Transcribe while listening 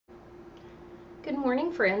Good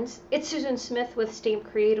morning, friends. It's Susan Smith with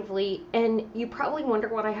StampCreatively, and you probably wonder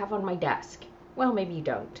what I have on my desk. Well, maybe you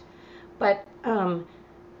don't, but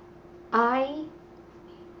I.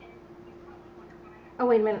 Oh,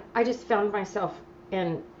 wait a minute. I just found myself,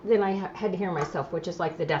 and then I had to hear myself, which is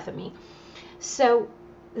like the death of me. So,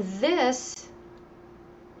 this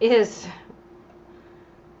is.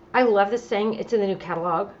 I love this thing. It's in the new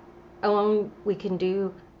catalog. Alone, we can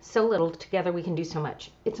do so little. Together, we can do so much.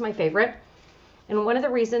 It's my favorite. And one of the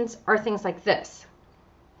reasons are things like this.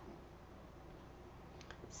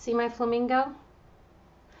 See my flamingo?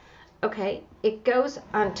 Okay, it goes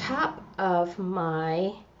on top of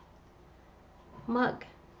my mug.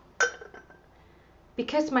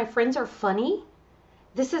 Because my friends are funny,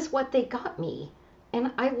 this is what they got me.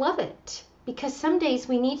 And I love it. Because some days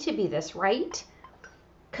we need to be this, right?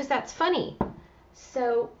 Because that's funny.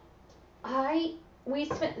 So we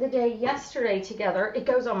spent the day yesterday together. It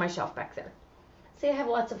goes on my shelf back there. See, I have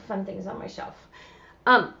lots of fun things on my shelf.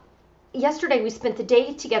 Yesterday we spent the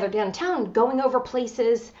day together downtown going over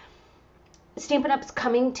places. Stampin' Up's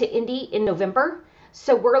coming to Indy in November.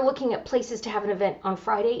 So we're looking at places to have an event on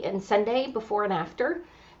Friday and Sunday before and after.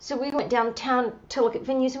 So we went downtown to look at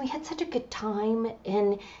venues and we had such a good time.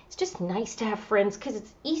 And it's just nice to have friends because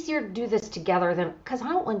it's easier to do this together than, because I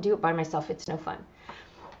don't want to do it by myself. It's no fun.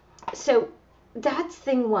 So that's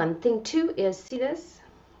thing one. Thing two is, see this?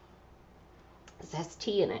 It has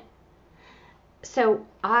tea in it. So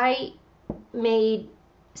I made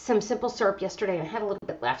some simple syrup yesterday and I had a little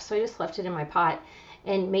bit left, so I just left it in my pot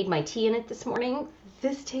and made my tea in it this morning.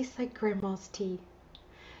 This tastes like grandma's tea.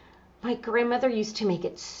 My grandmother used to make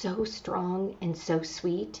it so strong and so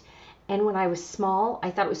sweet, and when I was small I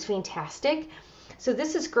thought it was fantastic. So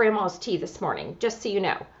this is grandma's tea this morning, just so you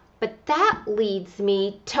know. But that leads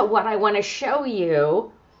me to what I want to show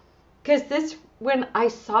you, because this, when I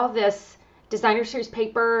saw this designer series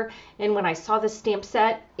paper and when I saw the stamp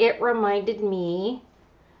set, it reminded me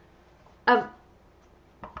of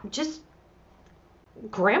just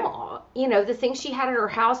grandma, you know, the things she had at her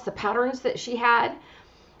house, the patterns that she had.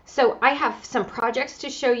 So I have some projects to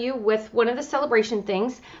show you with one of the celebration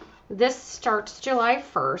things. This starts July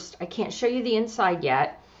 1st. I can't show you the inside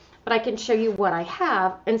yet, but I can show you what I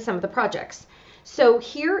have and some of the projects. So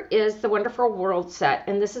here is the Wonderful World set,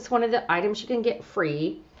 and this is one of the items you can get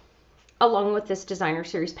free along with this designer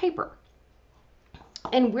series paper.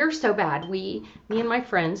 And we're so bad. Me and my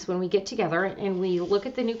friends, when we get together and we look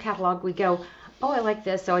at the new catalog, we go, oh, I like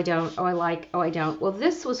this, oh, I don't, oh, I like, oh, I don't. Well,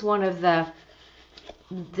 this was one of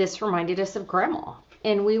this reminded us of grandma,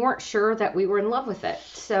 and we weren't sure that we were in love with it.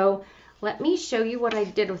 So let me show you what I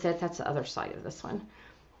did with it. That's the other side of this one.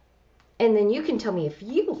 And then you can tell me if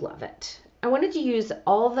you love it. I wanted to use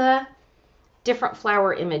all the different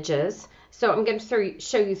flower images. So I'm going to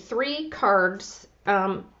show you 3 cards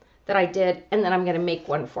that I did, and then I'm going to make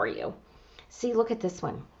one for you. See, look at this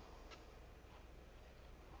one.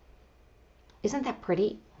 Isn't that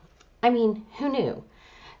pretty? I mean, who knew?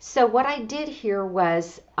 So what I did here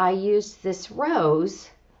was I used this rose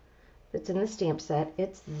that's in the stamp set.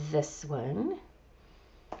 It's this one.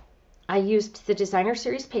 I used the designer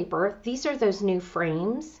series paper. These are those new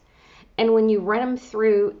frames. And when you run them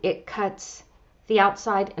through, it cuts the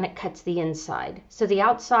outside and it cuts the inside. So the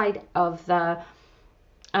outside of the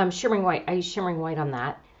shimmering white, I use shimmering white on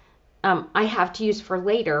that. I have to use for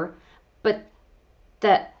later, but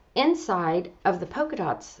the inside of the polka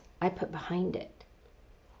dots I put behind it.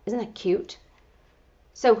 Isn't that cute?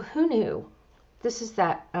 So who knew? This is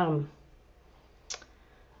that,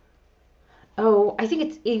 oh, I think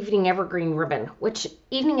it's Evening Evergreen ribbon, which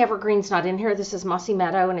Evening Evergreen's not in here. This is Mossy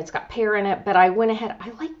Meadow and it's got pear in it, but I went ahead, I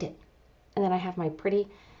liked it. And then I have my pretty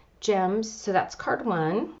gems. So that's card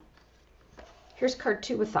 1. Here's card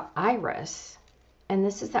 2 with the iris. And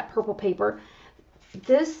this is that purple paper.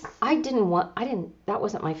 This, that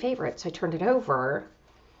wasn't my favorite, so I turned it over.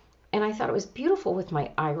 And I thought it was beautiful with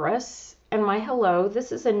my iris and my hello.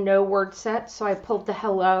 This is a no word set, so I pulled the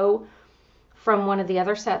hello from one of the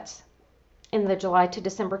other sets in the July to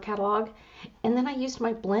December catalog. And then I used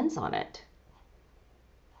my blends on it.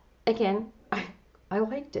 Again, I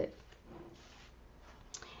liked it.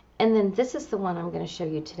 And then this is the one I'm going to show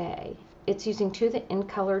you today. It's using 2 of the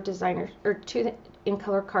in-color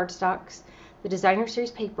cardstocks. The designer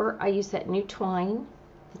series paper, I use that new twine.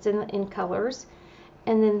 It's in the in-colors.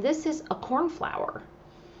 And then this is a cornflower.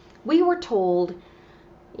 We were told,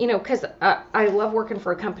 you know, because I love working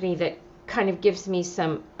for a company that kind of gives me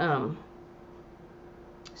some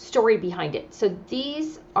story behind it. So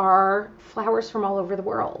these are flowers from all over the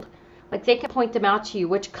world. Like they can point them out to you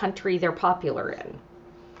which country they're popular in.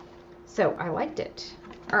 So I liked it.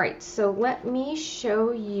 All right, so let me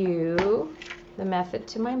show you the method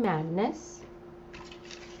to my madness.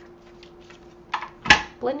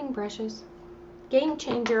 Blending brushes, game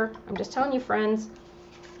changer. I'm just telling you, friends,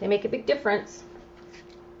 they make a big difference.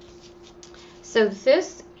 So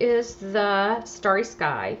this is the Starry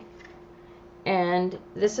Sky, and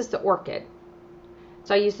this is the Orchid.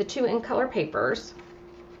 So I use the 2 in color papers,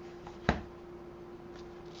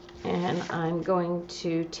 and I'm going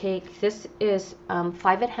to take, this is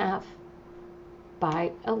 5.5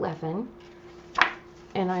 by 11,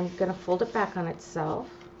 and I'm going to fold it back on itself.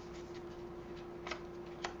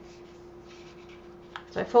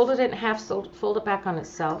 So I folded it in half, so fold it back on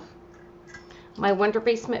itself. My Wonder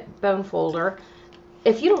Basement bone folder.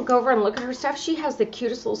 If you don't go over and look at her stuff, she has the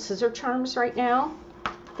cutest little scissor charms right now.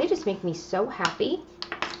 They just make me so happy.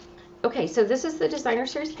 Okay, so this is the Designer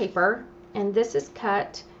Series paper, and this is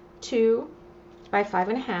cut 2 by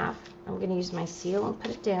 5.5. I'm going to use my seal and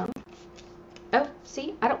put it down. Oh,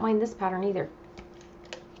 see, I don't mind this pattern either.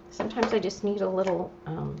 Sometimes I just need a little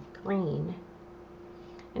green.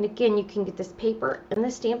 And again, you can get this paper and the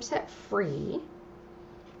stamp set free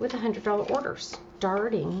with a $100 order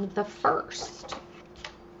starting the 1st.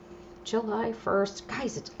 July 1st.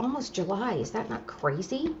 Guys, it's almost July. Is that not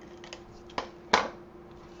crazy?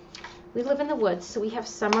 We live in the woods, so we have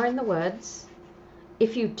summer in the woods.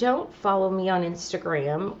 If you don't follow me on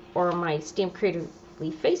Instagram or my StampCreatively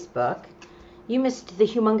Facebook, you missed the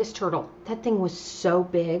humongous turtle. That thing was so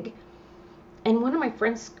big. And one of my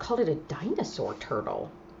friends called it a dinosaur turtle.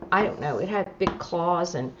 I don't know. It had big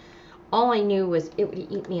claws, and all I knew was it would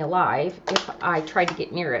eat me alive if I tried to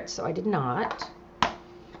get near it, so I did not.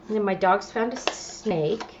 And then my dogs found a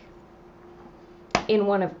snake in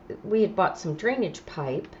one of, we had bought some drainage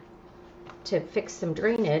pipe to fix some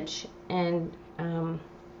drainage, and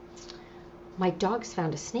my dogs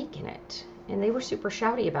found a snake in it, and they were super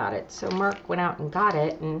shouty about it. So Mark went out and got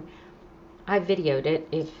it, and I videoed it.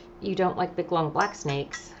 If you don't like big long black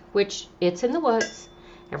snakes, which it's in the woods,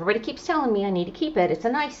 everybody keeps telling me I need to keep it. It's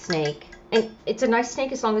a nice snake, and it's a nice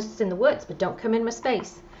snake as long as it's in the woods, but don't come in my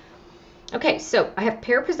space. Okay, so I have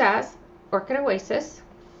Pear Pizzazz, Orchid Oasis.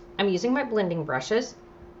 I'm using my blending brushes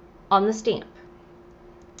on the stamp.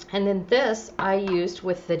 And then this I used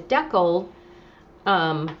with the Deckle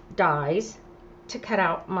dies to cut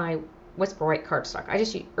out my Whisper White cardstock. I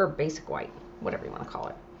just use, or Basic White, whatever you want to call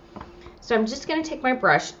it. So I'm just going to take my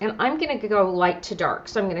brush, and I'm going to go light to dark.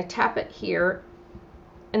 So I'm going to tap it here,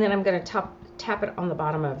 and then I'm going to tap it on the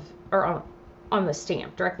bottom of, or on the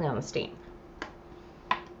stamp, directly on the stamp.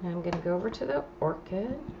 And I'm going to go over to the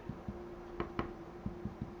Orchid.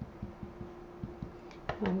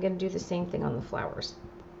 And I'm going to do the same thing on the flowers.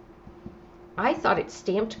 I thought it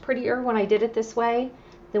stamped prettier when I did it this way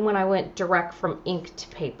than when I went direct from ink to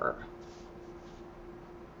paper.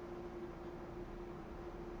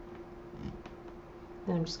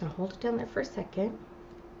 And I'm just going to hold it down there for a second.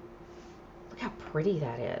 Look how pretty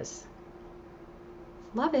that is.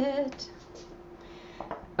 Love it.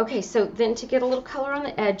 Okay, so then to get a little color on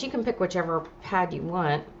the edge, you can pick whichever pad you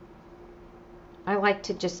want. I like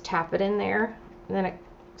to just tap it in there, and then it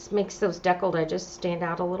makes those deckled edges stand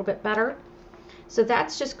out a little bit better. So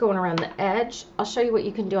that's just going around the edge. I'll show you what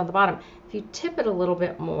you can do on the bottom. If you tip it a little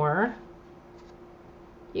bit more,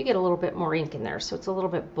 you get a little bit more ink in there, so it's a little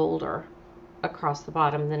bit bolder across the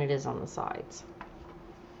bottom than it is on the sides.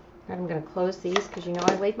 And I'm going to close these because you know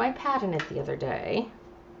I laid my pad in it the other day.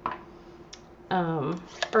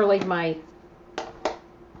 Or laid my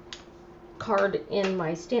card in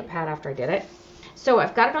my stamp pad after I did it. So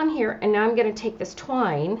I've got it on here, and now I'm going to take this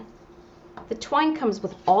twine. The twine comes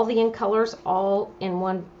with all the ink colors all in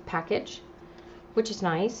one package, which is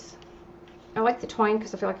nice. I like the twine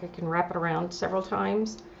because I feel like I can wrap it around several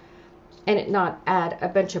times and it not add a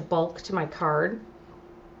bunch of bulk to my card.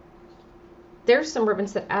 There's some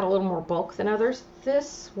ribbons that add a little more bulk than others.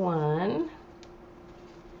 This one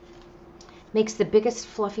makes the biggest,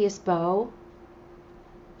 fluffiest bow.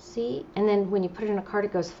 See? And then when you put it in a card,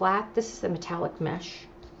 it goes flat. This is the metallic mesh.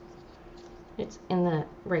 It's in the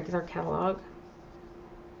regular catalog.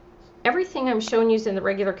 Everything I'm showing you is in the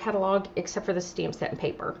regular catalog except for the stamp set and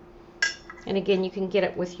paper. And again, you can get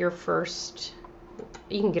it with your first,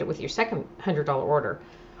 you can get it with your second $100 order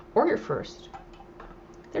or your first.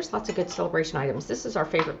 There's lots of good celebration items. This is our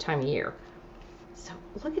favorite time of year. So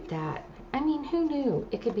look at that. I mean, who knew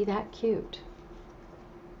it could be that cute?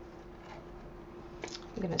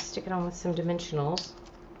 I'm going to stick it on with some dimensionals.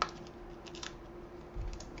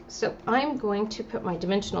 So I'm going to put my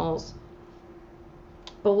dimensionals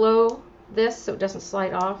below this so it doesn't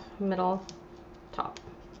slide off, middle, top.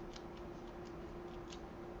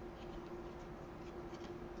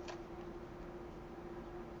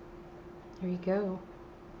 There you go.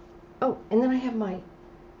 Oh, and then I have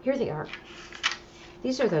here they are.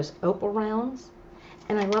 These are those opal rounds,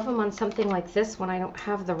 and I love them on something like this when I don't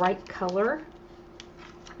have the right color,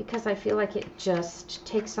 because I feel like it just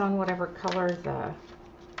takes on whatever color the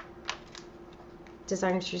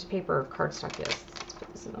designer choose paper or cardstock is. Let's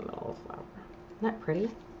put this in the middle of the flower. Isn't that pretty?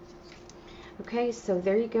 Okay, so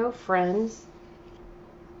there you go, friends.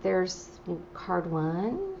 There's card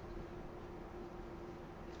 1,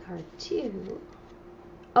 card 2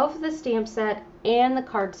 of the stamp set and the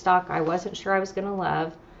cardstock. I wasn't sure I was going to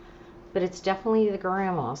love, but it's definitely the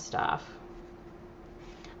grandma stuff.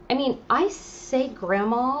 I mean, I say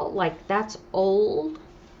grandma like that's old.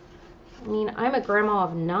 I mean, I'm a grandma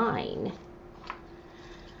of 9.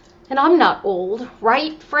 And I'm not old,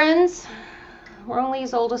 right, friends? We're only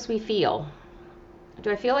as old as we feel. Do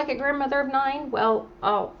I feel like a grandmother of 9? Well,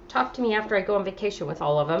 talk to me after I go on vacation with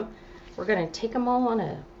all of them. We're going to take them all on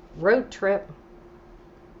a road trip.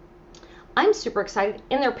 I'm super excited,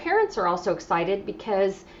 and their parents are also excited,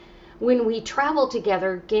 because when we travel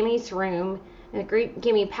together, Gimmy's room and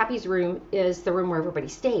Gimme and Pappy's room is the room where everybody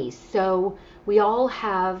stays. So we all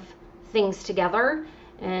have things together,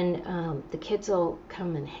 and the kids will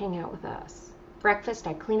come and hang out with us. Breakfast,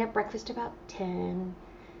 I clean up breakfast about 10.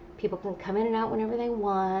 People can come in and out whenever they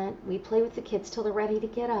want. We play with the kids till they're ready to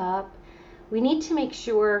get up. We need to make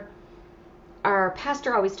sure. Our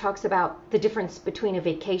pastor always talks about the difference between a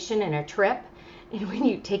vacation and a trip. And when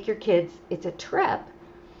you take your kids, it's a trip.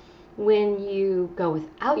 When you go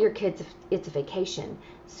without your kids, it's a vacation.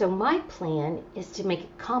 So my plan is to make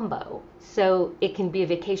a combo, so it can be a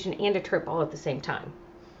vacation and a trip all at the same time.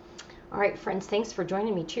 All right, friends, thanks for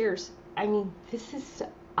joining me. Cheers. I mean,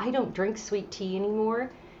 I don't drink sweet tea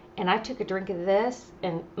anymore. And I took a drink of this,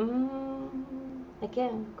 and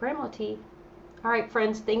again, grandma tea. All right,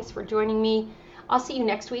 friends, thanks for joining me. I'll see you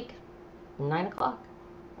next week, 9 o'clock.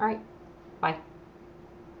 All right, bye.